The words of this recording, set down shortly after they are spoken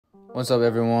What's up,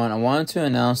 everyone? I wanted to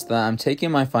announce that I'm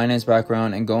taking my finance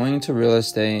background and going into real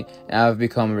estate, and I've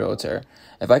become a realtor.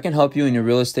 If I can help you in your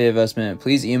real estate investment,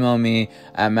 please email me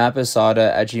at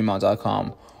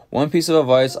mappasada@gmail.com. One piece of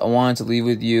advice I wanted to leave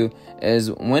with you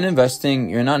is when investing,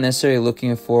 you're not necessarily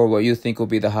looking for what you think will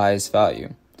be the highest value.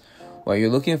 What you're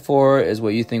looking for is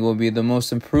what you think will be the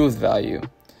most improved value.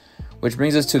 Which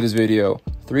brings us to this video.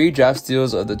 3 draft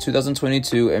steals of the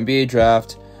 2022 NBA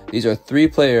draft. These are 3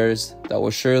 players that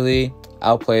will surely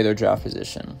outplay their draft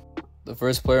position. The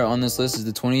first player on this list is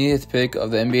the 20th pick of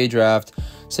the NBA draft,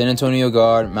 San Antonio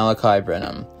guard Malaki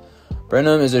Branham.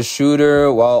 Branham is a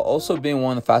shooter while also being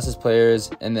one of the fastest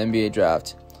players in the NBA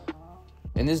draft.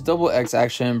 In this double X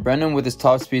action, Branham with his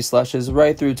top speed slashes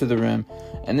right through to the rim,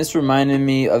 and this reminded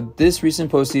me of this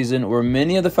recent postseason where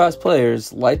many of the fast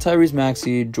players like Tyrese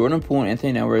Maxey, Jordan Poole, and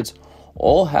Anthony Edwards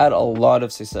all had a lot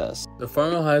of success. The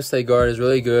former Ohio State guard is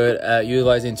really good at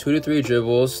utilizing 2 to 3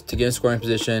 dribbles to get in scoring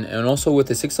position, and also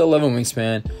with a 6'11"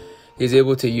 wingspan, he's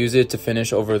able to use it to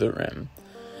finish over the rim.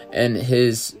 And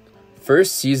his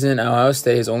first season at Ohio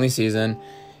State, his only season,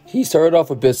 he started off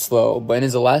a bit slow, but in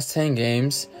his last 10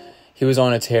 games, he was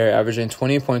on a tear, averaging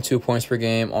 20.2 points per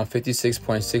game on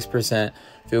 56.6%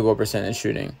 field goal percentage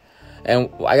shooting. And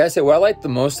I gotta say, what I liked the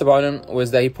most about him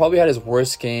was that he probably had his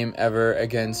worst game ever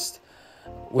against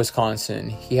Wisconsin.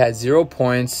 He had 0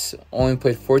 points, only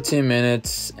played 14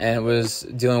 minutes, and was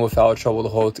dealing with foul trouble the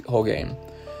whole game.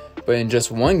 But in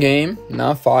just one game,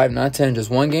 not 5, not 10, just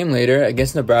one game later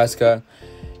against Nebraska,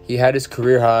 he had his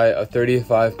career high of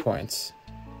 35 points.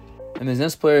 And this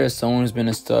next player is someone who's been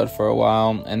a stud for a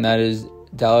while, and that is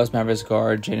Dallas Mavericks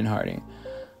guard Jaden Hardy.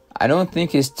 I don't think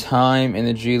his time in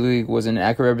the G League was an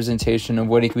accurate representation of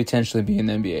what he could potentially be in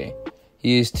the NBA.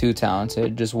 He is too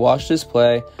talented. Just watch this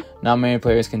play. Not many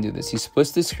players can do this. He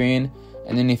splits the screen,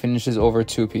 and then he finishes over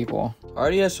 2 people.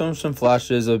 Hardy has shown some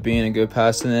flashes of being a good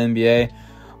passer in the NBA,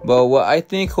 but what I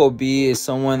think he'll be is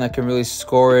someone that can really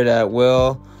score it at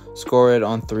will, score it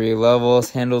on 3 levels,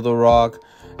 handle the rock,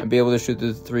 and be able to shoot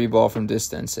the 3 ball from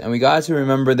distance. And we got to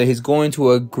remember that he's going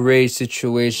to a great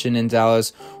situation in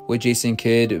Dallas with Jason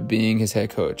Kidd being his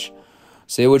head coach.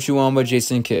 Say what you want about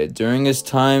Jason Kidd. During his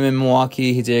time in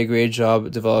Milwaukee, he did a great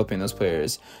job developing those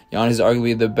players. Giannis is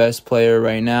arguably the best player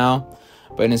right now,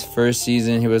 but in his first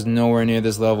season, he was nowhere near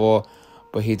this level,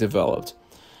 but he developed.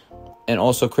 And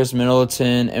also, Chris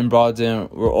Middleton and Baldwin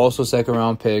were also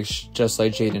second-round picks, just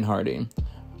like Jaden Hardy.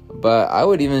 But I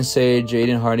would even say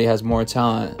Jaden Hardy has more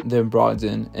talent than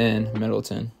Baldwin and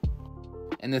Middleton.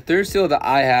 And the third steal that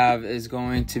I have is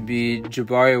going to be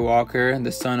Jabari Walker,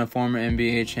 the son of former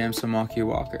NBA champ Samaki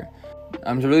Walker.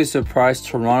 I'm really surprised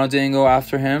Toronto didn't go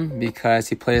after him because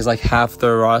he plays like half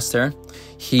their roster.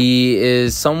 He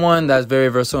is someone that's very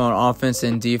versatile on offense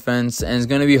and defense, and it's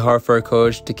going to be hard for a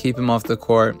coach to keep him off the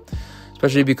court,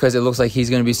 especially because it looks like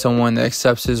he's going to be someone that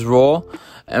accepts his role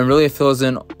and really fills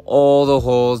in all the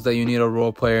holes that you need a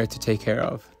role player to take care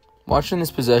of. Watching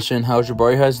this possession, how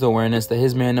Jabari has the awareness that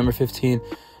his man, number 15,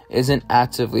 isn't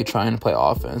actively trying to play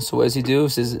offense. So what does he do? He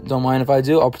says, don't mind if I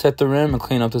do. I'll protect the rim and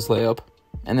clean up this layup.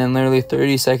 And then literally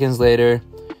 30 seconds later,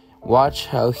 watch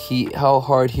how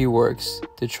hard he works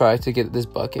to try to get this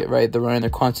bucket, right? They're running their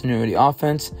continuity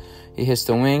offense. He hits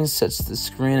the wings, sets the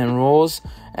screen, and rolls.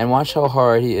 And watch how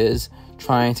hard he is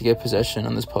trying to get possession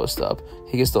on this post-up.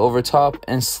 He gets the over top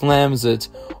and slams it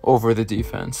over the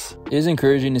defense. It is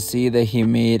encouraging to see that he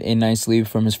made a nice leap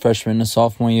from his freshman to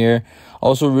sophomore year.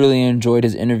 Also really enjoyed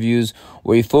his interviews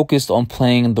where he focused on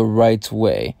playing the right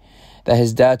way, that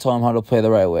his dad taught him how to play the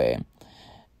right way.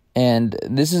 And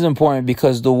this is important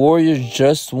because the Warriors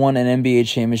just won an NBA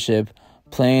championship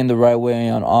playing the right way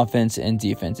on offense and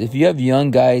defense. If you have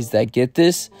young guys that get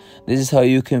this, this is how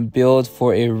you can build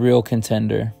for a real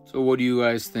contender. So what do you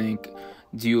guys think?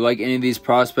 Do you like any of these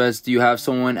prospects? Do you have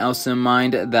someone else in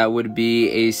mind that would be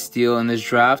a steal in this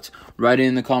draft? Write it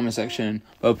in the comment section.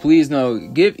 But please know,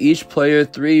 give each player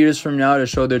 3 years from now to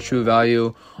show their true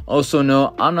value. Also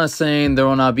note, I'm not saying there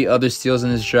will not be other steals in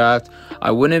this draft.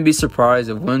 I wouldn't be surprised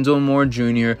if Wendell Moore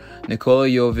Jr., Nikola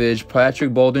Jovic,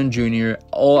 Patrick Baldwin Jr.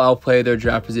 all outplay their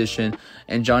draft position.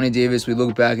 And Johnny Davis, we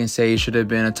look back and say he should have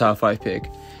been a top 5 pick.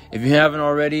 If you haven't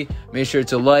already, make sure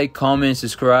to like, comment,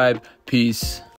 subscribe. Peace.